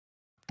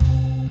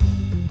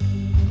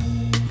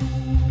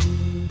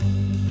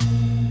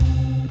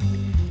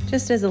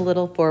just as a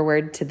little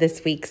forward to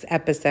this week's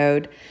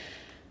episode,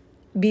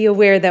 be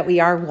aware that we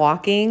are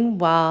walking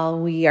while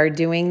we are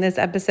doing this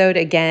episode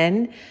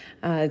again.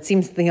 It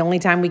seems the only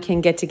time we can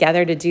get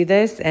together to do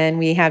this, and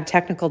we have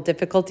technical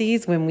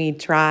difficulties when we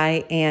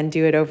try and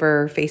do it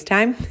over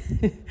FaceTime.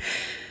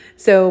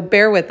 So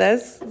bear with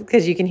us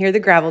because you can hear the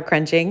gravel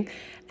crunching.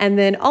 And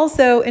then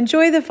also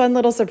enjoy the fun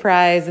little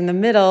surprise in the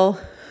middle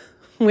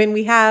when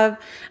we have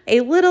a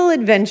little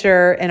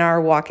adventure in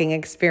our walking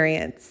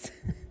experience.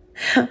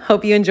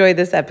 Hope you enjoy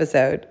this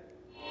episode.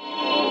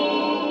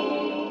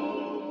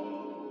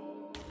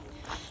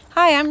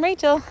 Hi, I'm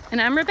Rachel. And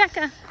I'm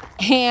Rebecca.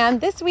 And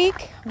this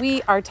week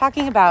we are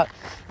talking about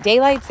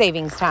daylight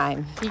savings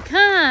time.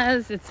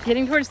 Because it's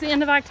getting towards the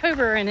end of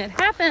October and it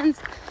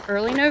happens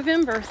early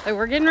November. So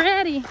we're getting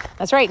ready.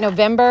 That's right,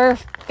 November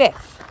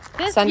 5th.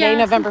 Sunday,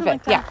 November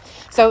 5th. Like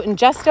So in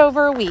just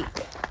over a week,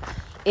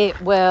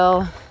 it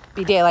will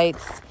be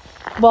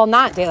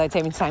not daylight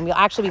savings time. You'll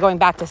actually be going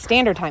back to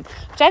standard time,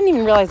 which I didn't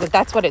even realize that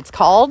that's what it's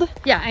called.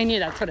 Yeah, I knew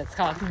that's what it's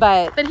called.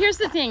 But here's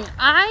the thing.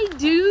 I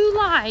do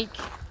like,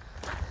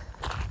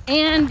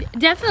 and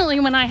definitely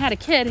when I had a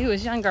kid who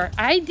was younger,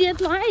 I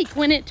did like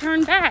when it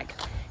turned back.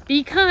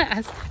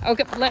 Because,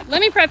 okay, let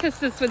me preface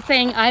this with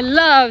saying I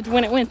loved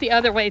when it went the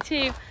other way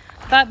too.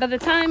 But by the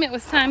time it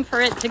was time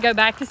for it to go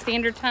back to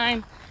standard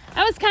time,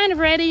 I was kind of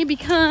ready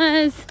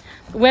because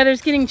the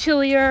weather's getting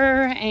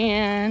chillier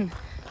and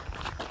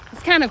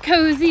it's kind of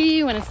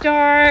cozy when it's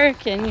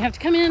dark and you have to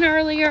come in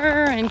earlier.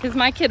 And because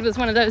my kid was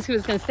one of those who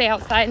was going to stay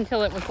outside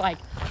until it was like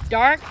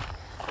dark.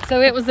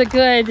 So it was a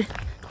good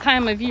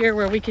time of year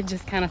where we could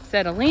just kind of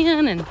settle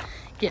in and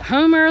get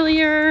home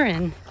earlier.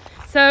 And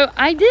so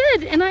I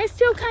did, and I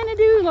still kind of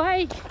do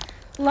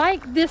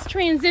like this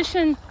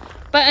transition,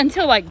 but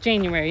until like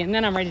January, and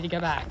then I'm ready to go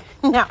back.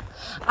 No,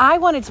 I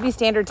want it to be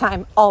standard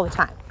time all the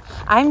time.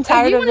 I'm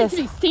tired of this. You want it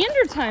to be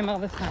standard time all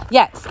the time?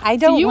 Yes, I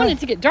don't. So you want it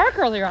to get dark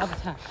earlier all the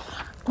time?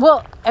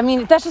 Well, I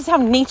mean, that's just how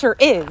nature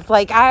is.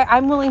 Like,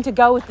 I'm willing to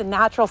go with the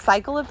natural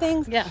cycle of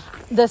things. Yeah.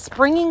 The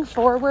springing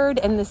forward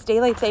and this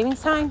daylight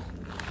savings time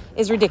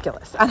is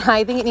ridiculous, and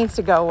I think it needs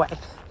to go away.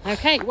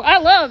 Okay, well, I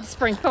love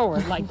spring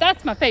forward. Like,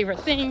 that's my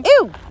favorite thing.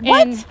 Ew,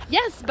 what? And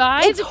yes,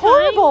 by it's the time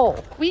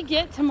horrible. We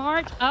get to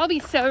March, I'll be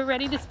so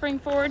ready to spring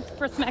forward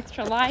for some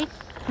extra light.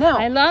 No.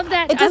 I love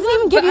that. It doesn't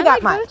even give you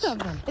that much. Both of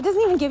them. It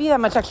doesn't even give you that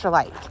much extra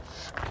light.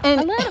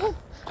 And a little.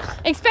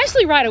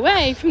 Especially right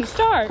away from the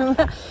start.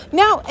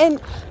 No,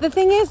 and the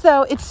thing is,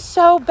 though, it's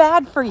so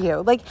bad for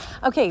you. Like,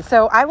 okay,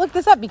 so I looked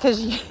this up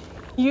because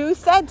you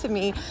said to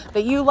me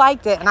that you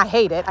liked it, and I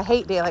hate it. I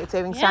hate daylight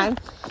savings time.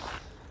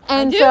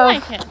 And I do so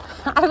like it.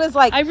 I was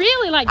like, I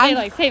really like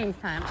daylight savings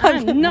time.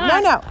 I'm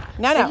not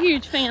no. a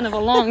huge fan of a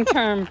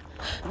long-term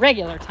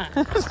regular time.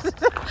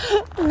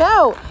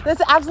 No,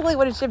 that's absolutely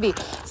what it should be.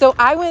 So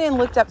I went and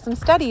looked up some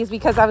studies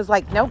because I was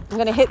like, nope, I'm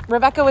going to hit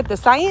Rebecca with the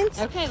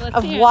science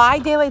of why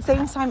daylight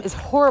savings time is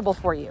horrible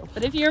for you.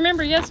 But if you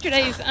remember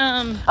yesterday's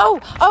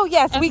Oh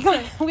yes,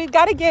 we've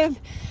got to give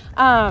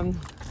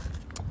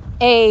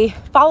a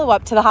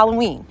follow-up to the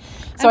Halloween.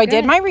 So I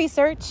did my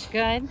research.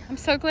 Good. I'm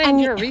so glad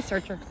you're a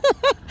researcher.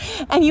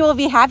 And you will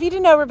be happy to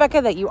know,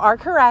 Rebecca, that you are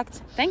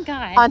correct. Thank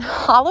God. On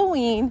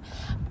Halloween,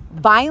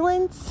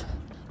 violence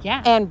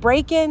and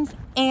break-ins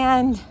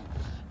and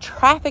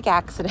traffic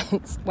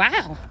accidents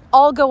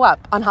all go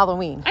up on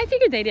Halloween. I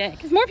figured they did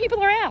because more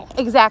people are out.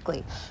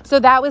 Exactly. So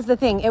that was the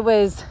thing. It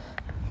was,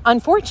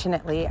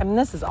 unfortunately, I mean,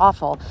 this is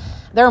awful.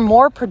 There are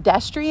more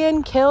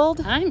pedestrian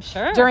killed. I'm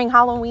sure. During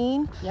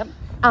Halloween. Yep.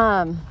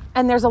 And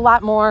there's a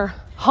lot more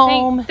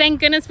home. Thank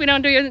goodness we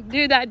don't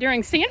do that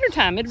during standard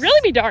time. It'd really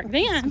be dark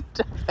then.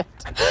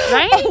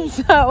 Right? And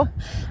so,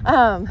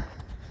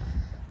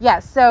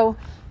 so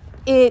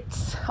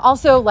it's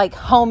also like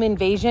home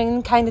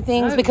invasion kind of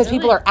things because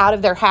people are out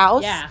of their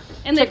house. Yeah.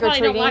 And they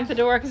probably don't lock the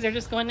door because they're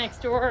just going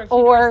next door.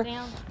 Or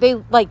they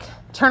like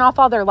turn off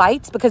all their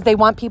lights because they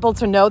want people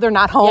to know they're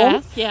not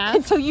home. Yes.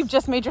 And so you've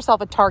just made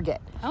yourself a target.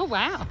 Oh,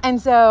 wow.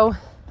 And so,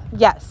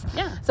 yes.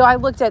 Yeah. So I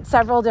looked at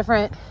several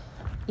different,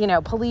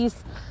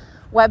 police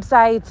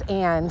websites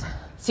and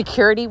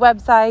security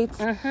websites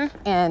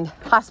and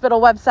hospital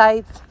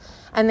websites.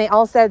 And they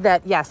all said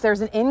that, yes,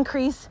 there's an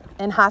increase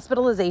in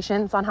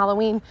hospitalizations on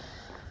Halloween,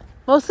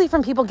 mostly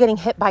from people getting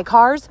hit by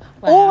cars.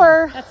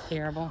 Wow, that's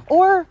terrible.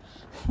 Or,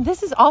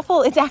 this is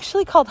awful, it's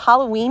actually called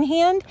Halloween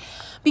hand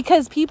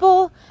because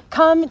people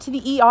come to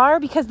the ER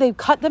because they've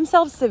cut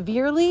themselves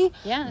severely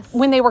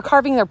when they were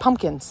carving their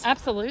pumpkins.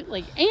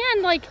 Absolutely.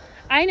 And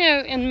I know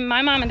in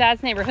my mom and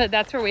dad's neighborhood,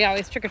 that's where we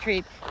always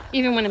trick-or-treat.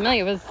 Even when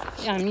Amelia was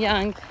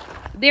young,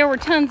 there were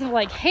tons of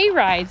hay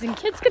rides and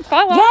kids could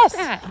fall off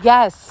that.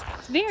 Yes.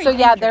 It's very so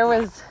dangerous. There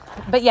was,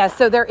 but yes,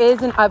 so there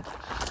is an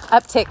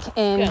uptick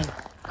in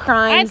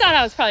crimes. I thought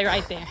I was probably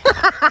right there.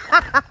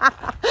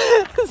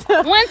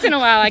 Once in a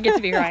while I get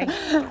to be right.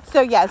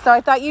 So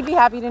I thought you'd be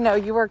happy to know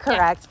you were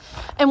correct.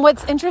 Yeah. And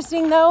what's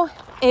interesting though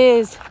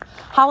is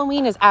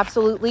Halloween is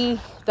absolutely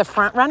the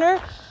front runner,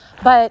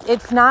 but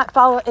it's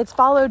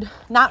followed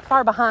not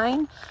far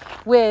behind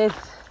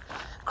with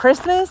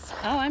Christmas.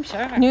 Oh, I'm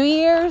sure. New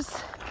Year's,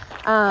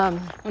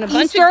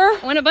 Easter.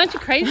 When a bunch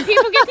of crazy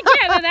people get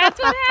together, that's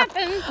what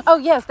happens. Oh,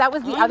 yes, that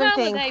was the other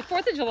thing.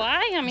 4th of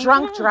July, I mean,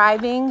 drunk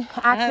driving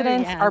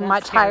accidents are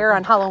much higher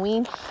on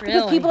Halloween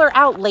because people are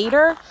out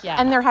later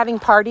and they're having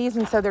parties,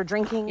 and so they're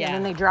drinking and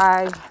then they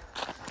drive.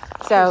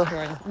 So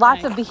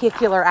lots of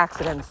vehicular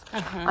accidents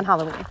on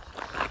Halloween.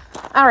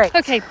 All right.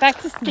 Okay, back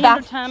to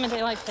standard time and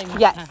daylight savings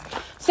time. Yes.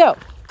 So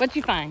what'd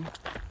you find?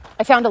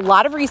 I found a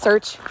lot of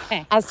research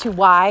as to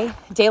why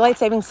daylight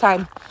savings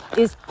time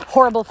is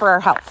horrible for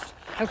our health.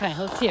 Okay,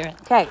 let's hear it.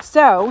 Okay,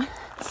 so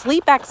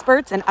sleep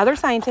experts and other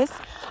scientists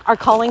are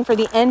calling for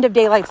the end of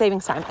daylight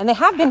savings time, and they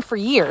have been for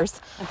years.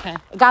 Okay.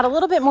 It got a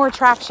little bit more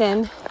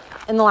traction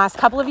in the last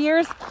couple of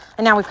years,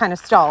 and now we've kind of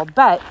stalled,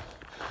 but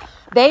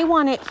they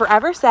want it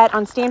forever set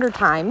on standard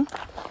time,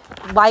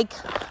 like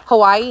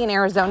Hawaii and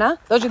Arizona.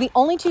 Those are the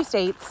only 2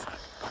 states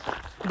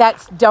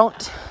that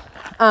don't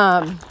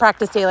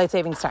practice daylight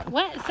savings time.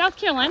 What? South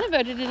Carolina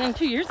voted it in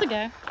 2 years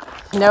ago.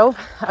 No,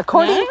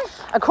 according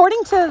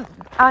to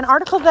an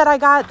article that I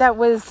got that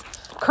was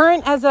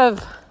current as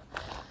of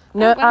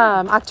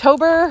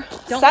October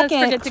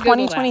 2nd,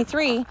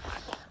 2023.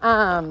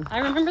 I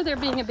remember there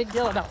being a big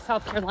deal about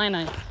South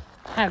Carolina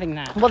having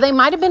that. Well, they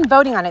might have been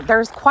voting on it.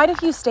 There's quite a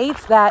few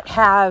states that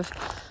have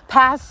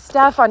passed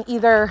stuff in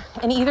either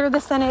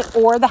the Senate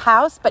or the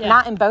House, but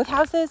not in both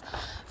houses,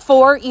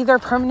 for either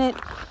permanent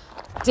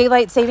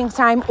daylight savings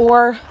time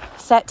or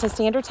set to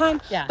standard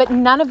time. Yeah. But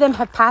none of them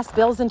have passed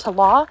bills into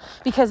law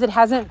because it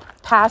hasn't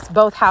passed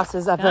both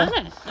houses of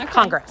the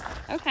Congress.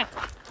 Okay.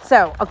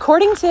 So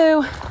according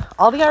to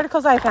all the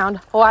articles I found,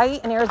 Hawaii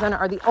and Arizona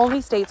are the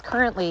only states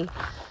currently,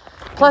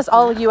 plus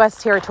all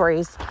U.S.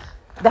 territories,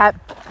 that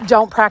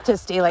don't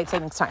practice daylight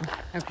savings time.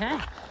 Okay.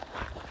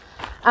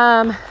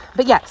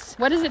 But yes.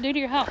 What does it do to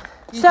your health?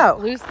 You So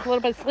lose a little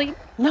bit of sleep?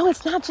 No,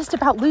 it's not just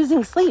about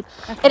losing sleep.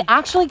 It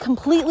actually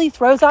completely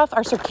throws off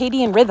our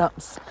circadian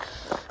rhythms.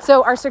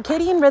 So our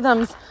circadian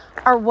rhythms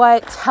are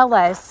what tell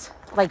us,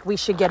 like, we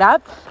should get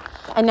up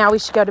and now we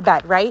should go to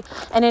bed, right?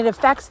 And it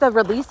affects the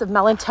release of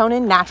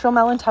melatonin, natural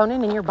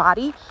melatonin in your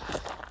body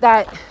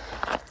that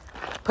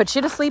puts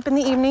you to sleep in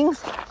the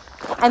evenings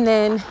and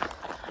then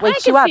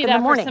wakes you up in the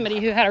morning. I can see that for somebody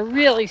who had a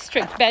really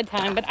strict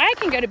bedtime, but I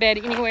can go to bed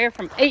anywhere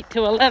from 8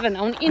 to 11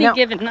 on any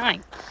given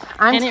night.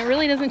 And it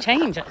really doesn't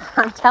change it.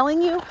 I'm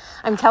telling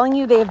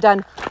you, they have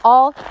done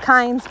all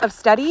kinds of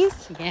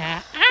studies.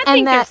 Yeah, I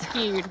think they're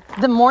skewed.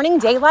 The morning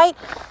daylight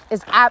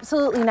is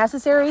absolutely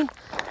necessary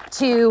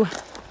to,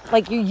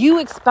 like, you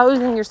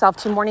exposing yourself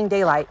to morning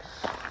daylight.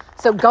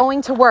 So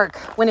going to work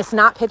when it's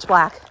not pitch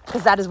black,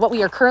 because that is what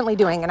we are currently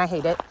doing, and I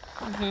hate it.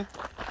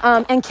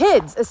 And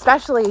kids,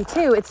 especially,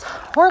 too, it's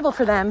horrible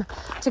for them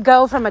to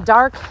go from a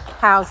dark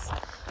house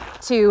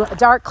to a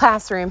dark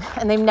classroom,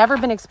 and they've never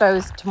been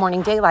exposed to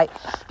morning daylight,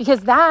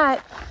 because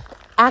that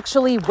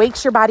actually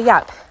wakes your body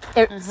up.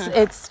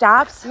 It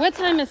stops. What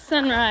time is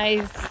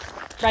sunrise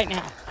right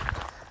now?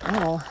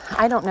 Oh,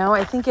 I don't know.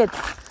 I think it's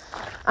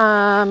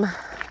I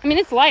mean,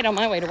 it's light on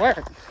my way to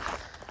work.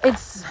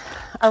 It's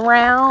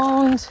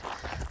around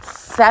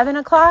 7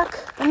 o'clock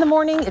in the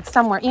morning. It's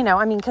somewhere,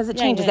 because it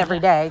changes every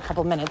day, a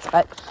couple minutes,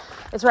 but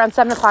it's around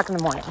 7 o'clock in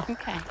the morning.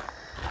 Okay.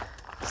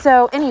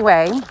 So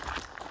anyway,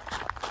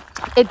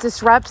 it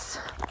disrupts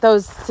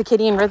those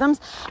circadian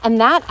rhythms, and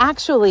that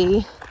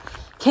actually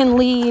can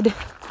lead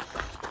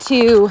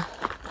to,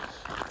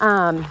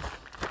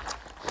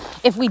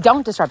 if we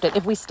don't disrupt it,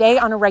 if we stay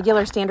on a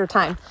regular standard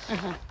time,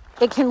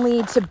 it can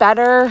lead to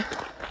better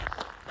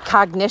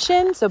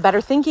cognition, so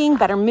better thinking,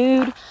 better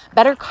mood,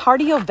 better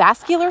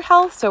cardiovascular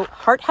health, so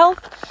heart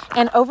health,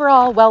 and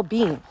overall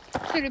well-being.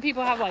 So do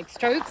people have, like,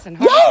 strokes and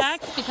heart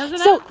attacks because of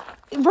that? So,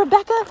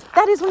 Rebecca,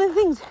 that is one of the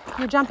things.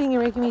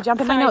 You're making me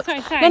jump in my notes.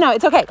 Sorry. No,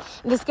 it's okay.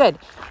 It's good.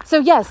 So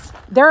yes,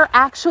 there are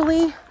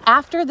actually,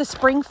 after the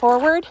spring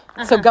forward,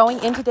 so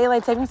going into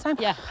daylight savings time,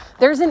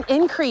 there's an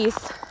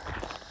increase,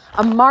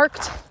 a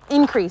marked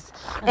increase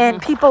in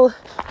people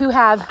who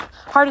have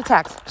heart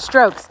attacks,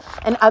 strokes,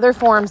 and other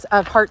forms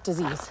of heart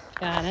disease.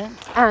 Got it.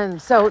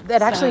 And so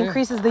that actually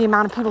increases the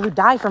amount of people who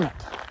die from it.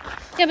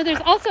 Yeah, but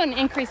there's also an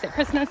increase at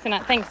Christmas and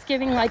at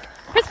Thanksgiving. Like,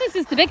 Christmas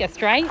is the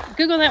biggest, right?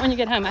 Google that when you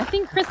get home. I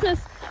think Christmas,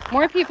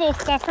 more people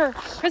suffer,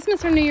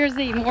 Christmas or New Year's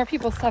Eve, more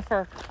people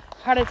suffer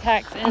heart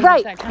attacks and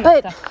that kind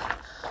of stuff.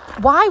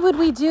 Why would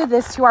we do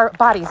this to our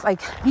bodies?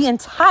 Like, the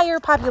entire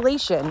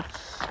population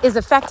is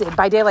affected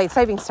by daylight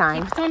savings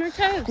time. Keep us on our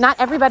toes. Not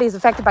everybody is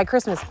affected by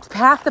Christmas.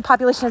 Half the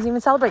population doesn't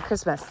even celebrate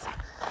Christmas.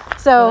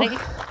 So,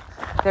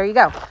 there you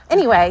go.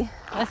 Anyway.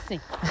 Let's see.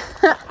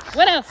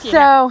 What else? Okay,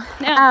 go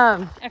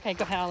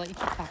ahead. I'll let you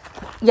talk.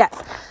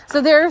 Yes.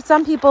 So there are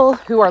some people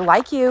who are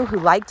like you, who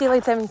like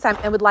daylight savings time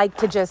and would like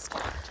to just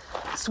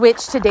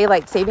switch to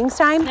daylight savings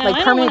time, no, like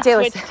I permanent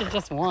daylight. Switch to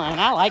just one.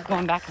 I like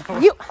going back and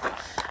forth.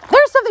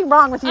 There's something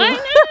wrong with you. I know.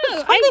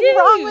 There's something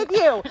wrong with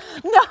you.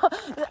 No,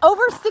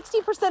 over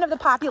 60% of the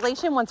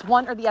population wants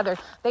one or the other.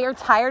 They are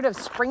tired of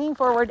springing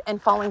forward and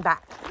falling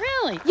back.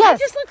 Really? Yes. I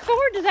just look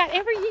forward to that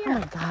every year. Oh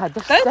my God.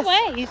 Both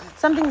ways.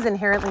 Something's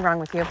inherently wrong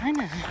with you. I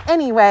know.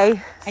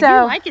 Anyway, I do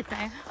like it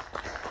though.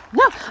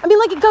 No, I mean,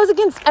 like, it goes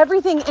against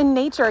everything in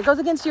nature. It goes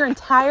against your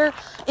entire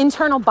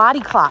internal body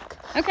clock.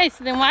 Okay,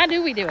 so then why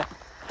do we do it?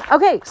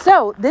 Okay,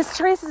 so this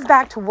traces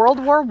back to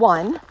World War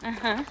I.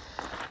 Uh-huh.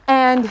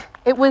 And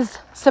it was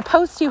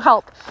supposed to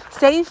help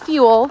save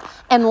fuel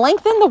and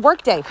lengthen the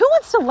workday. Who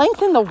wants to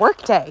lengthen the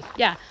workday?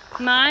 Yeah.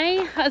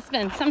 My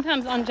husband,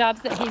 sometimes on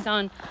jobs that he's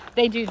on,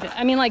 they do that.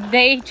 I mean, like,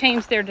 they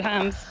change their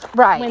times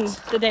Right. when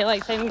the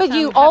daylight savings But time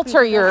you happens.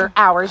 alter your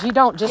hours. You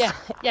don't just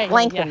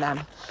lengthen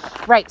them.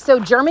 Right. So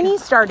Germany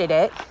started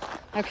it.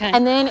 Okay.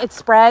 And then it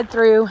spread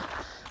through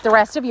the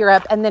rest of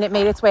Europe. And then it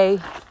made its way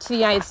to the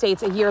United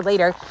States a year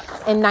later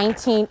in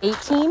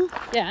 1918.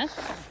 Yeah.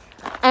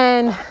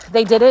 And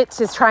they did it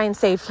to try and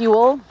save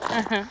fuel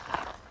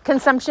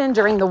consumption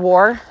during the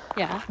war.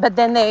 Yeah. But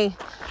then they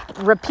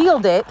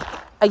repealed it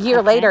a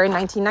year later in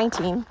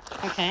 1919.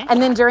 Okay.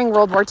 And then during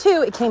World War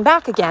II, it came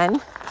back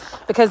again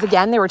because,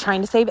 again, they were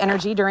trying to save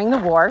energy during the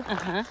war.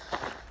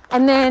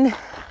 And then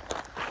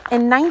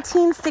in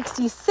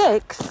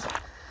 1966,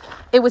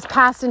 it was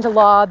passed into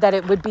law that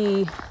it would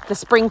be the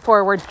spring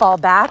forward, fall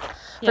back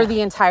for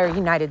the entire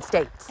United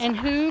States. And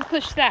who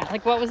pushed that?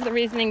 Like, what was the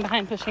reasoning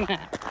behind pushing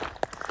that?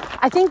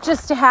 I think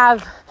just to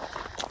have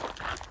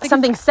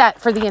something set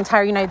for the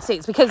entire United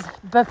States, because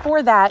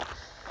before that,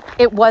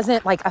 it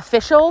wasn't like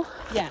official.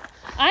 Yeah.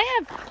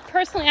 I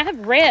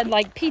have read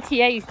like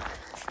PTA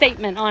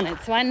statement on it.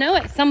 So I know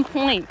at some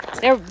point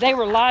they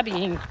were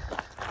lobbying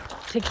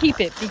to keep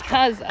it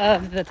because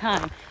of the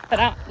time.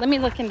 But let me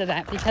look into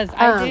that because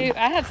I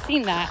have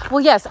seen that.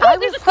 Well, yes, I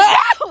was.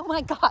 Oh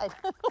my God.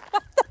 What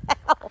the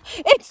hell?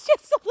 It's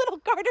just a little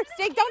garter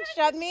snake. Don't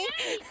shut me.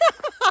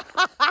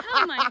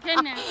 Oh my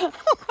goodness. Oh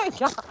my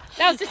God.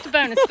 That was just a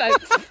bonus,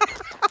 folks.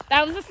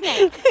 That was a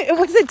snake. It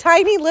was a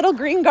tiny little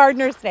green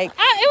gardener snake.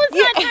 It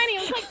was not tiny.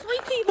 It was like 3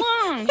 feet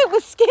long. It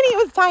was skinny. It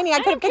was tiny. I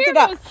could have picked it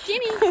up. It was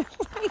skinny. It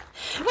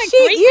was like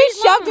You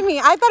shoved me.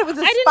 I thought it was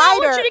a I did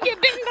spider. not want you to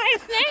get bitten by a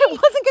snake. It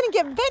wasn't going to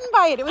get bitten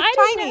by it. It was I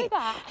tiny. didn't know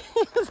that.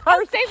 It was I hard.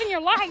 was saving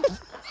your life.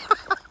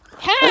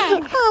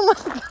 Tag. Oh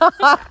my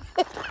God.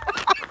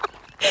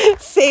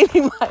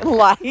 Saving my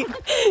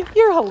life.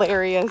 You're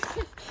hilarious.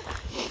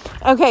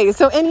 Okay,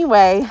 so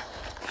anyway.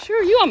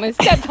 Sure, you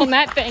almost stepped on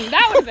that thing.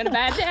 That would have been a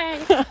bad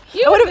day.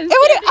 You would have been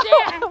scared to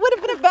death. It would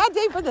have been a bad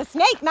day for the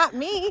snake, not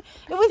me.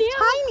 It was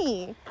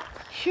tiny.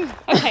 Phew.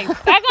 Okay,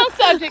 back on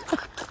subject.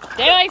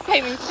 Daylight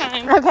savings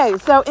time. Okay,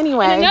 so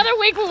anyway. In another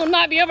week, we will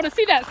not be able to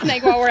see that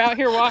snake while we're out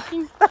here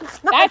walking.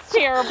 That's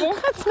terrible.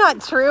 That's not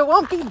true. It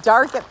won't be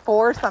dark at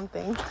 4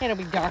 something. It'll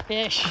be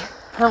darkish.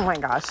 Oh my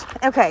gosh.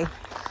 Okay.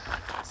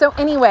 So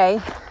anyway,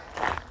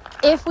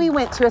 if we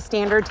went to a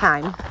standard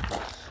time,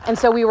 and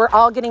so we were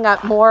all getting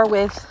up more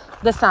with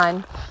the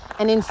sun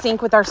and in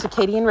sync with our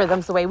circadian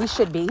rhythms the way we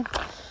should be,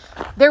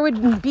 there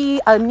would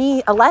be a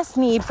less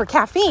need for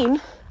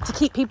caffeine to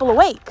keep people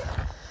awake.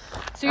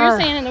 So you're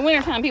saying in the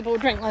wintertime people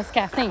would drink less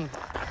caffeine?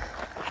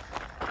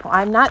 Well,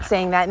 I'm not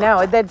saying that. No,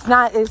 it's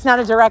not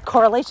a direct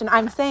correlation.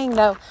 I'm saying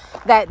though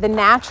that the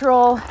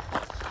natural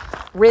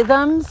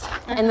rhythms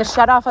and the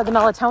shut off of the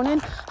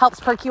melatonin helps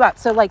perk you up.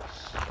 So like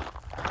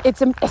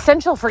it's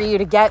essential for you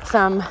to get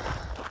some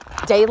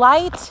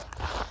daylight,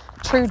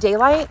 true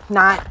daylight,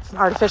 not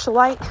artificial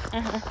light,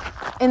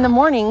 in the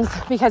mornings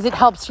because it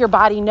helps your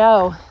body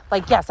know,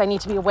 like, yes, I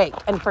need to be awake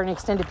and for an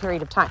extended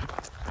period of time.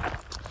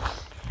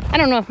 I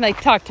don't know if they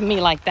talk to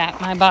me like that,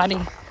 my body.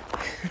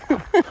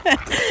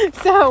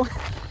 So,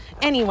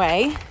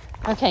 anyway.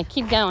 Okay,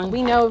 keep going.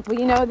 We know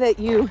that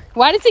you...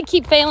 Why does it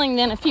keep failing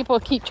then if people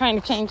keep trying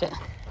to change it?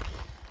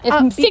 If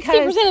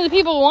 60% of the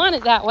people want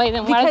it that way,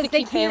 then why does it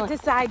keep failing?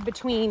 Because they can't decide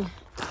between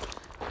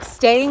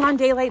staying on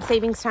daylight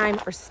savings time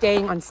or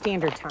staying on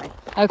standard time.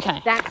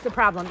 Okay. That's the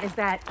problem, is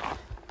that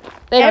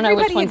they don't know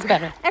which one's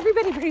better.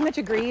 Everybody pretty much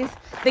agrees.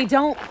 They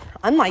don't,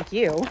 unlike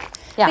you.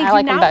 Yeah, I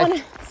like them both. They do not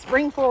want to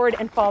spring forward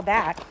and fall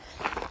back.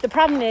 The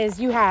problem is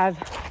you have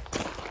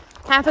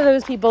half of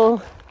those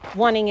people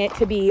wanting it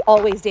to be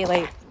always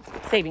daylight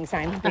savings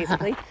time,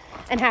 basically,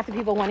 and half the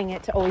people wanting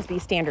it to always be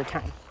standard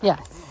time.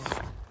 Yes.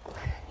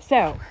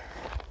 So,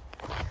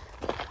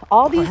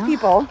 all these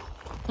people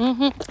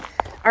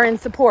are in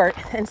support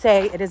and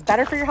say it is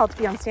better for your health to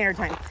be on standard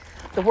time.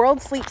 The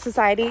World Sleep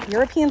Society,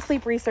 European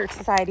Sleep Research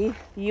Society,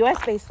 the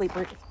US-based Sleep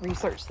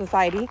Research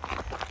Society,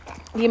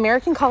 the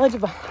American College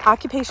of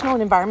Occupational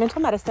and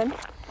Environmental Medicine,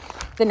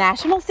 the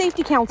National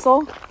Safety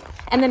Council,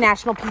 and the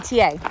National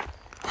PTA.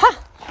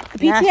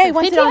 The PTA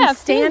wants it on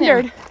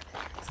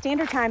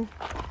standard time,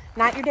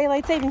 not your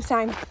daylight savings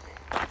time.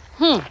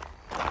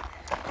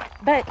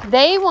 But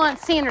they want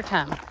standard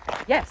time.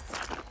 Yes.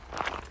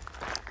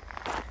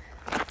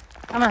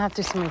 I'm gonna have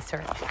to do some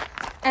research.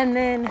 And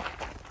then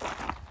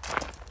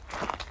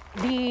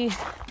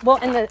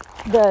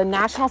the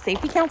National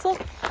Safety Council,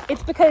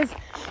 it's because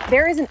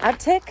there is an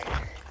uptick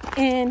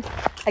in,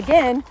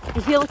 again,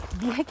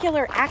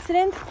 vehicular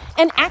accidents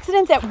and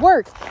accidents at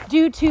work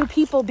due to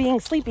people being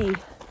sleepy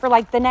for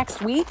like the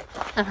next week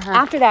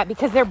after that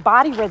because their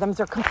body rhythms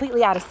are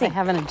completely out of They sync.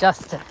 haven't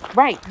adjusted.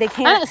 Right. They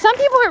can't. Some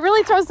people, it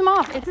really throws them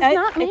off. It does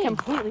not me. It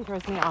completely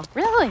throws me off.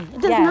 Really?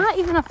 It does not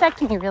even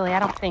affect me, really, I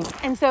don't think.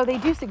 And so they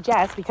do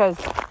suggest, because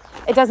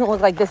it doesn't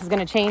look like this is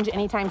going to change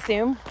anytime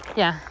soon,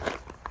 Yeah.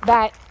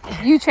 that,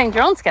 You change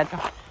your own schedule.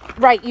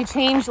 right, you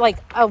change like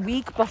a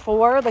week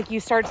before, like you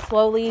start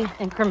slowly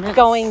Increments.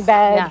 going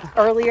bed Yeah.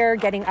 earlier,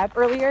 getting up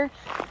earlier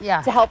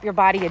Yeah. to help your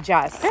body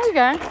adjust. There you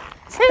go.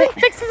 See, it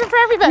fixes it for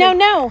everybody.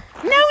 No,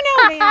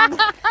 ma'am.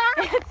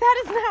 That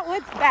is not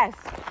what's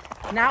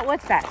best. Not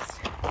what's best.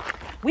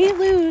 We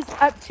lose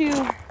up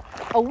to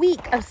a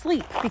week of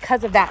sleep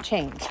because of that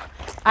change.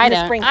 I in the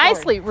don't. spring I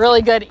forward. sleep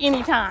really good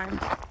anytime.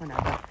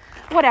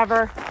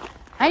 Whatever.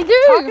 I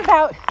do.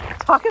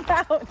 Talk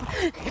about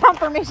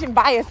confirmation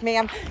bias,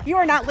 ma'am. You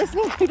are not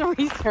listening to the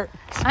research.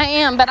 I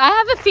am, but I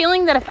have a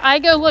feeling that if I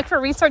go look for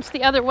research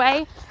the other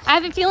way, I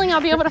have a feeling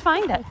I'll be able to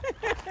find it.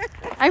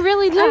 I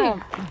really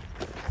do.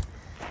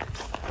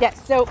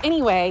 Yes. So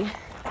anyway,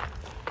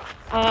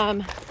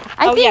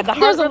 I think the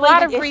there's a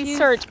lot of heart-related issues.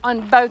 research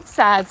on both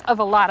sides of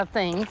a lot of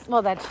things.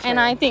 Well, that's true. And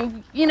I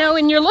think,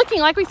 when you're looking,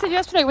 like we said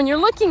yesterday, when you're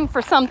looking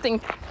for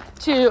something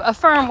to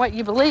affirm what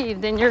you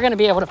believe, then you're going to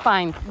be able to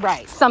find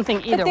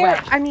something either way.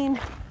 I mean,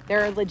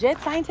 there are legit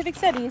scientific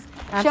studies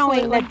Absolutely.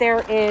 showing that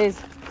there is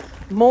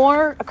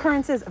more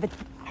occurrences of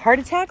heart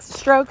attacks,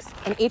 strokes,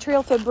 and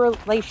atrial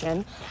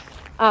fibrillation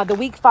the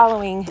week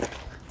following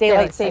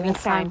daylight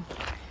savings time.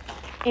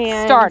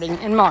 And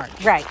Starting in March.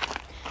 Right.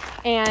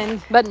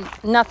 And But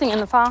nothing in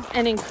the fall?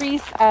 an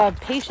increase of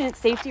patient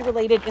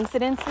safety-related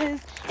incidences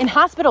in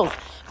hospitals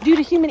due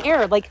to human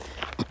error. Like,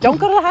 don't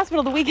go to the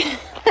hospital the week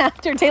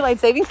after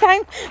daylight savings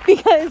time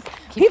because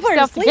people are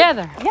yourself asleep.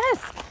 together. Yes,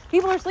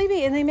 people are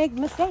sleepy and they make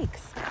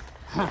mistakes.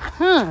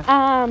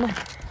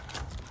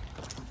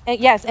 And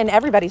yes, and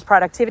everybody's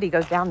productivity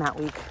goes down that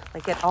week.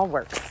 Like, it all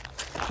works.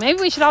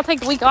 Maybe we should all take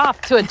the week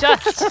off to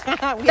adjust.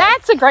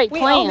 That's a great We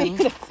all plan.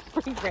 need a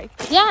spring break.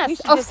 Yes,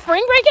 should a just-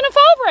 spring break and a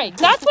fall break.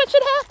 That's what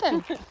should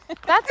happen.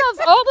 That solves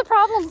all the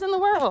problems in the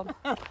world.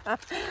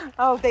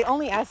 Oh, they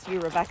only asked you,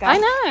 Rebecca. I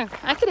know.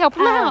 I could help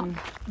them out.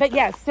 But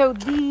yes, so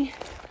the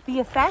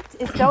effect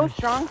is so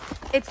strong.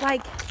 It's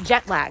like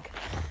jet lag.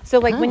 So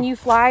like when you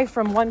fly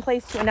from one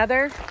place to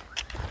another.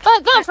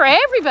 But not for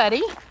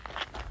everybody.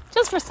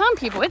 Just for some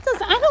people. It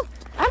doesn't. I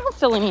don't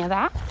feel any of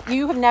that.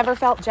 You have never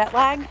felt jet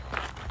lag?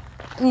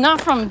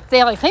 Not from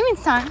daylight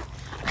savings time.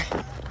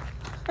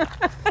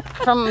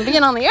 From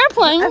being on the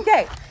airplane.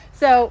 Okay.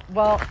 So,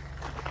 well,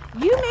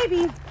 you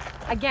maybe,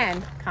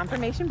 again,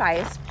 confirmation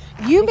bias,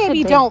 you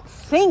maybe be. don't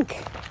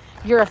think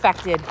you're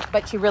affected,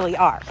 but you really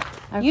are.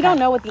 Okay. You don't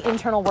know what the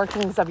internal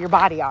workings of your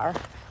body are,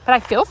 But I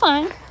feel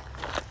fine.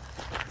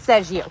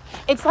 says you.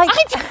 It's like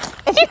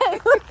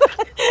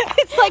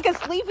it's like a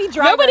sleepy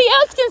driver. Nobody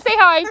else can say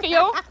how I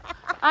feel.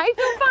 I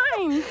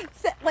feel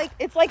fine. Like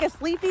it's like a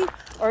sleepy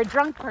or a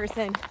drunk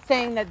person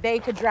saying that they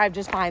could drive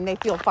just fine. They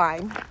feel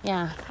fine.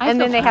 Yeah. And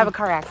then they have a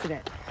car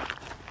accident.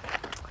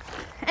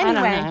 I don't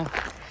Anyway, know.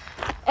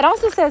 it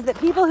also says that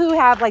people who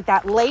have like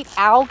that late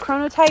owl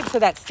chronotype, so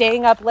that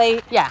staying up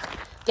late, Yeah.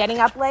 getting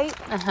up late,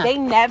 they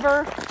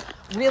never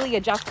really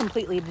adjust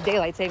completely to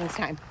daylight savings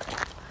time.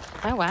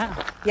 Oh, wow.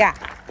 Yeah,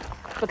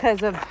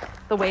 because of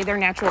the way their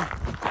natural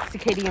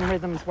circadian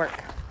rhythms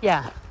work.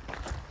 Yeah.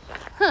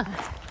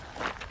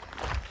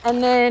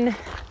 And then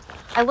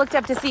I looked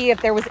up to see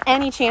if there was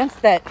any chance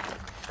that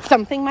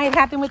something might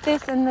happen with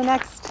this in the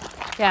next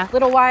Yeah.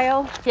 little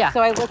while. Yeah. So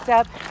I looked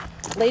up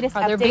latest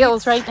Are there updates.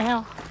 bills right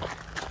now?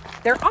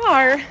 There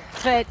are,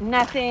 but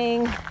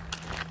nothing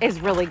is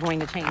really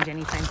going to change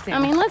anytime soon. I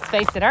mean, let's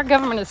face it. Our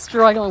government is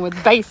struggling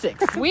with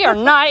basics. We are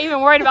not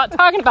even worried about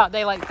talking about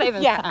daylight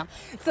savings yeah. time.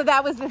 So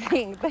that was the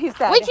thing they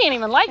said. We can't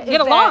even get that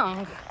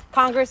along.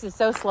 Congress is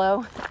so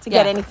slow to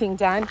get Yeah. anything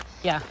done.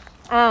 Yeah.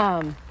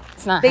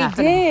 It's not They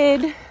happening.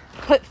 did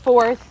put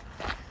forth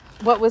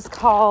what was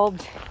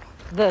called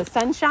the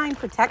Sunshine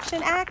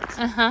Protection Act,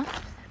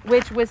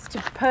 which was to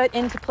put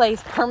into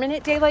place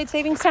permanent daylight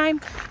savings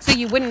time, so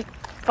you wouldn't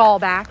fall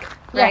back,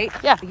 Yeah, right?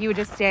 yeah. You would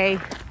just stay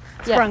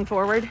sprung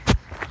forward.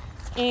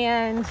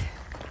 And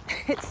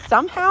it's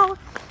somehow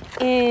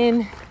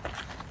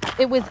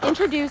it was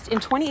introduced in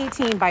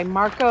 2018 by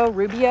Marco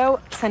Rubio,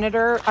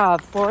 Senator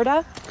of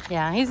Florida.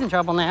 Yeah, he's in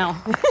trouble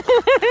now.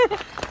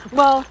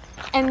 Well,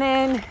 and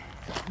then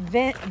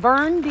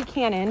Vern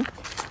Buchanan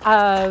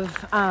of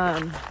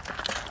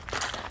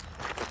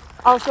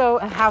also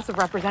a House of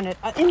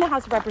Representatives, in the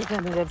House of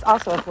Representatives,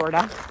 also of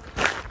Florida.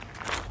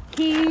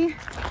 He,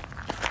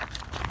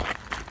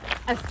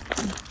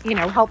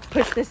 helped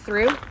push this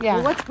through. Yeah.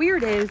 Well, what's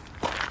weird is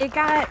it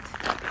got,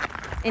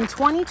 in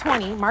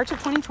 2020, March of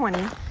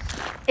 2020,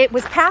 it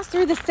was passed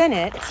through the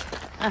Senate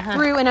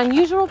through an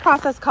unusual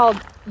process called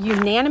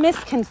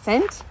unanimous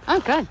consent. Oh,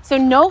 good. So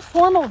no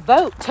formal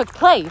vote took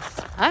place.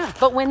 Oh.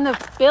 But when the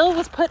bill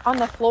was put on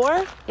the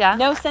floor, Yeah.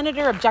 no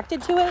senator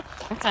objected to its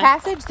Okay.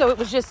 passage, so it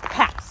was just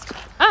passed.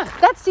 Oh,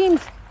 That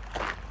seems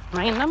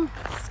random.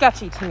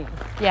 sketchy to me.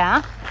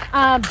 Yeah.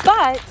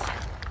 But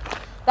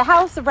the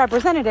House of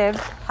Representatives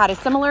had a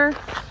similar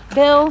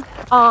bill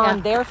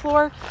on their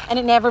floor, and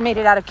it never made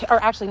it out of,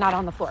 or actually not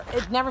on the floor.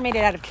 It never made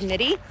it out of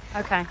committee.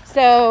 Okay.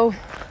 So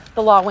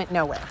the law went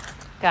nowhere.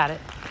 Got it.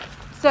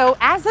 So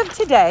as of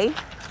today,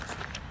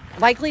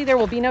 likely there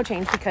will be no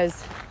change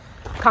because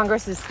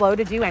Congress is slow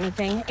to do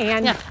anything.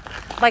 And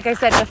like I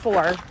said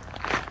before,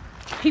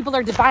 people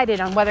are divided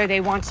on whether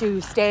they want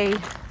to stay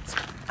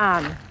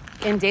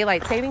in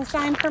daylight savings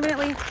time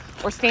permanently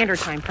or standard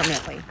time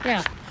permanently.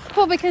 Yeah.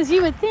 Well, because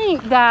you would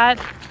think that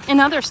in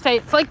other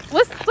states, like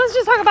let's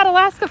just talk about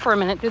Alaska for a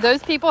minute. Do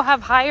those people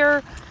have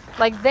higher,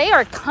 like they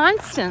are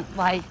constant,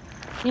 like,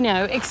 you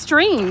know,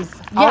 extremes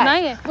all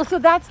night? Well, so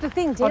that's the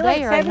thing.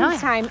 Daylight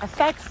savings time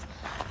affects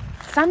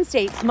some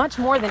states much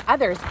more than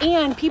others.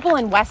 And people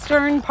in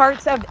western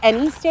parts of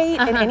any state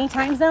in any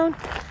time zone,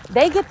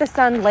 they get the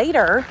sun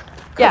later.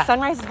 Yeah.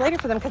 Sunrise is later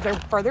for them because they're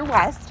further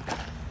west.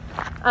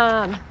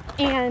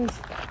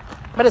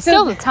 But it's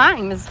still the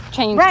time is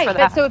changed for that.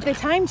 But so if the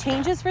time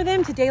changes for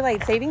them to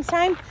daylight savings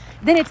time,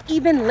 then it's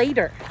even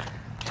later.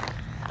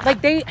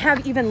 Like they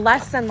have even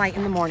less sunlight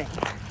in the morning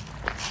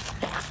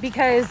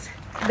because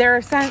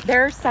their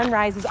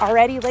sunrise is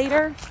already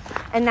later,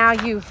 and now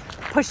you've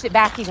pushed it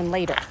back even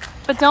later.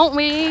 But don't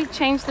we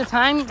change the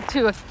time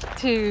to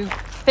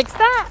fix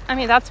that? I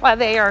mean, that's why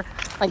they are,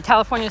 like,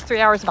 California's 3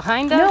 hours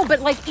behind us. No,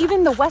 but like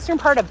even the western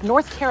part of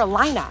North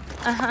Carolina,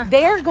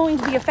 they're going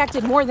to be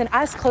affected more than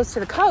us close to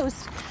the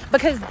coast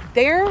because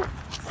their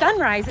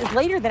sunrise is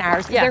later than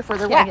ours because they're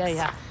further west.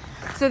 Yeah.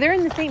 So they're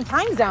in the same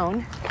time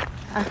zone,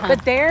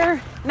 but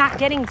they're not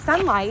getting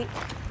sunlight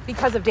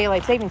because of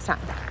daylight savings time.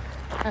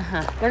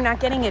 They're not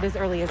getting it as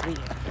early as we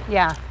do.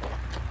 Yeah.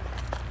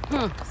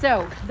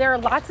 So there are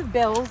lots of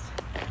bills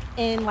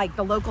in like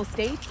the local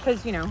states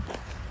because, you know,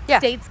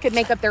 states could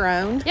make up their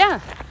own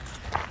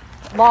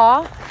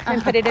law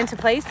and put it into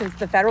place since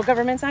the federal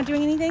government's not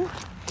doing anything.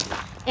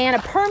 And a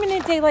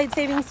permanent daylight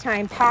savings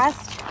time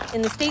passed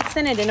in the state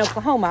Senate in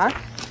Oklahoma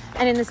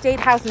and in the state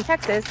House in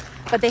Texas,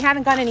 but they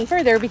haven't gone any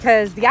further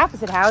because the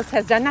opposite house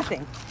has done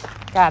nothing.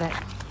 Got it.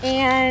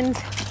 And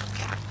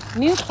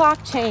new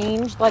clock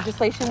change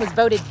legislation was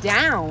voted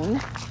down,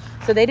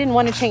 so they didn't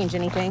want to change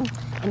anything.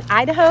 In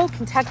Idaho,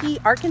 Kentucky,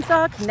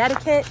 Arkansas,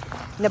 Connecticut,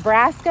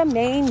 Nebraska,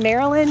 Maine,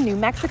 Maryland, New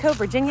Mexico,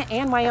 Virginia,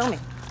 and Wyoming.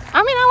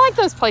 I mean, I like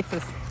those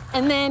places.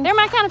 And then they're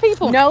my kind of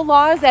people. No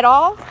laws at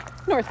all.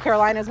 North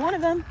Carolina is one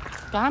of them.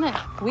 Got it.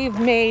 We've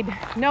made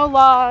no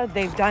law.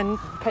 They've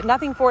put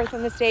nothing forth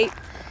in the state.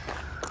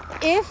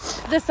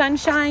 If the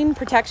Sunshine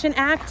Protection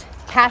Act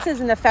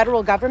passes in the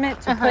federal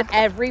government to put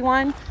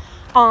everyone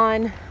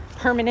on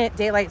permanent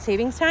daylight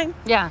savings time,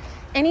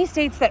 any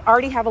states that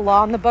already have a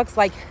law on the books,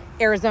 like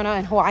Arizona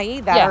and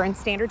Hawaii that are in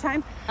standard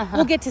time,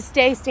 will get to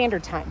stay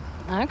standard time.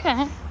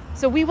 Okay.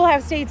 So we will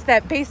have states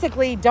that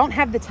basically don't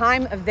have the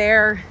time of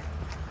their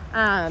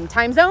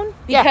time zone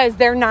because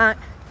they're not.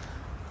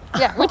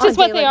 Yeah, which is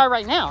what they are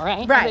right now,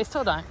 right? Right. They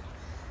still don't.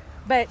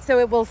 But so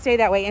it will stay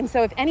that way. And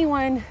so if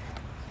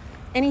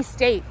any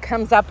state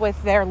comes up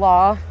with their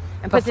law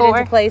and puts it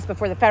into place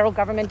before the federal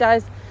government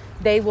does,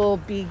 they will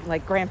be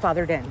like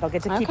grandfathered in. They'll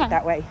get to keep it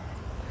that way.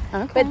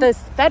 Okay. But the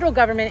federal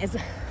government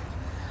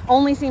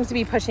only seems to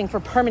be pushing for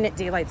permanent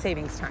daylight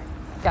savings time.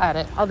 Got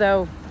it.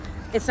 Although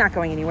it's not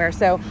going anywhere.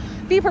 So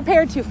be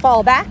prepared to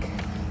fall back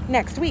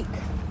next week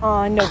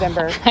on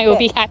November 5th. I will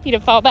be happy to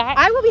fall back.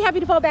 I will be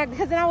happy to fall back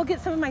because then I will get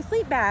some of my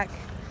sleep back.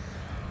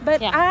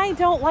 But I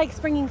don't like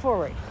springing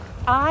forward.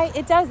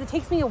 It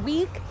takes me a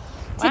week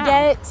to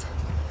get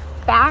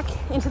back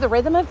into the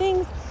rhythm of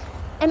things.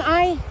 And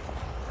I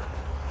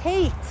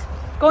hate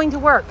going to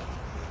work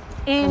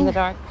in the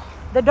dark.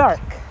 The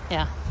dark.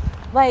 Yeah.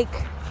 Like,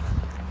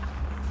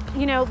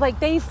 you know, like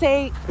they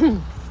say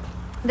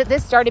that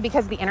this started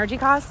because of the energy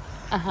costs.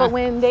 But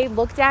when they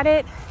looked at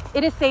it,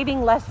 it is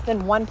saving less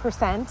than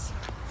 1%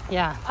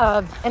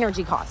 of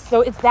energy costs.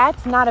 So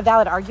that's not a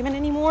valid argument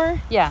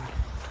anymore. Yeah.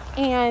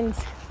 And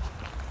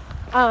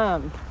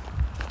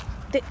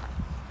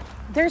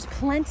there's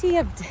plenty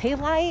of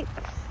daylight.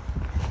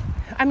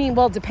 I mean,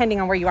 well,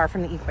 depending on where you are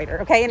from the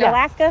equator, okay? In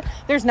Alaska,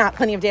 there's not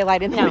plenty of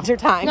daylight in the winter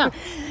time. No.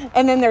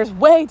 And then there's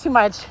way too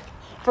much,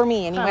 for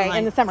me anyway,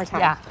 in the summertime.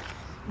 Yeah.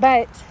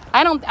 But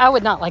I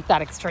would not like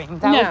that extreme.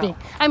 That would be.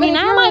 I mean,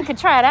 I could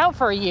try it out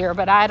for a year,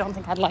 but I don't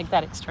think I'd like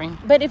that extreme.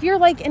 But if you're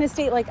like in a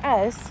state like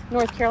us,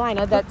 North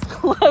Carolina, that's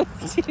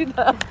close to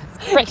the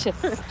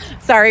precious.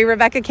 Sorry,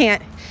 Rebecca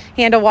can't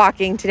handle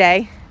walking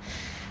today.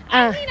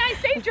 I mean, I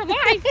saved your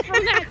life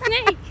from that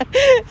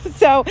snake.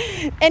 So,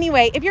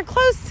 anyway, if you're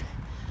close,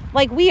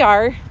 like we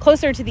are,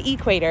 closer to the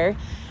equator,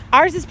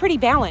 ours is pretty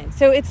balanced.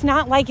 So it's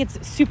not like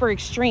it's super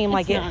extreme,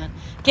 like it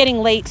getting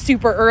late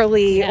super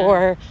early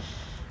or.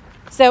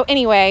 So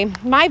anyway,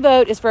 my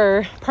vote is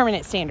for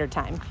permanent standard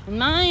time.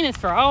 Mine is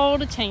for all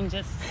the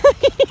changes.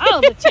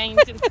 All the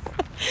changes.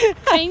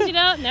 Change it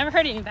up, never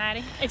hurt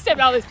anybody. Except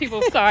all those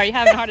people, sorry,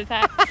 having a heart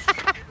attack.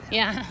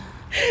 Yeah.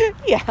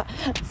 Yeah.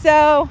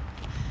 So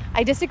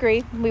I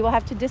disagree. We will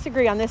have to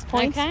disagree on this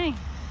point. Okay.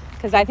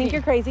 Because I think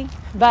you're crazy.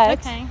 But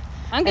okay.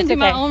 I'm going to do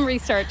my own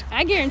research.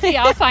 I guarantee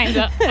I'll find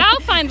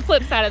the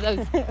flip side of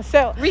those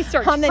So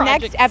research on the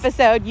projects. next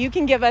episode, you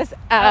can give us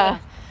an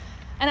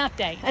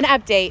update. An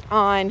update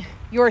on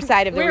your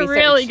side of the research. We're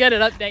really good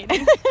at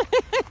updating.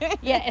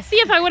 Yeah, see,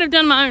 if I would have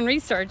done my own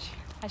research,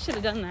 I should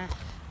have done that.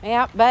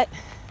 Yeah, but...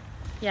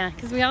 Yeah,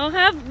 because we all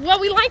have what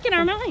we like in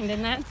our mind,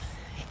 and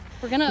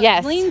we're going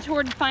to lean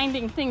toward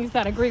finding things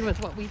that agree with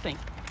what we think.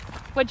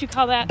 What'd you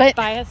call that?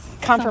 Bias?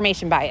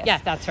 Confirmation bias. Yeah,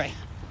 that's right.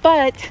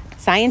 But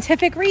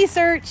scientific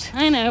research.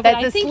 I know, that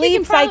but the I think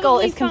sleep cycle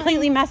is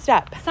completely messed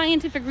up.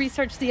 Scientific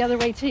research the other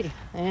way too.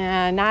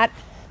 Not.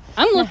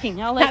 I'm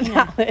looking. I'll let you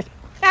know. Valid.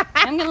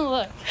 I'm gonna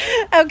look.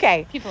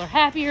 Okay. People are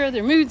happier.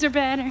 Their moods are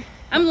better.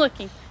 I'm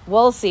looking.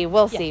 We'll see.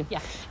 Yeah.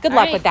 Good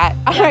luck with that.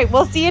 All right.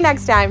 We'll see you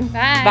next time.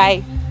 Bye.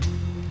 Bye.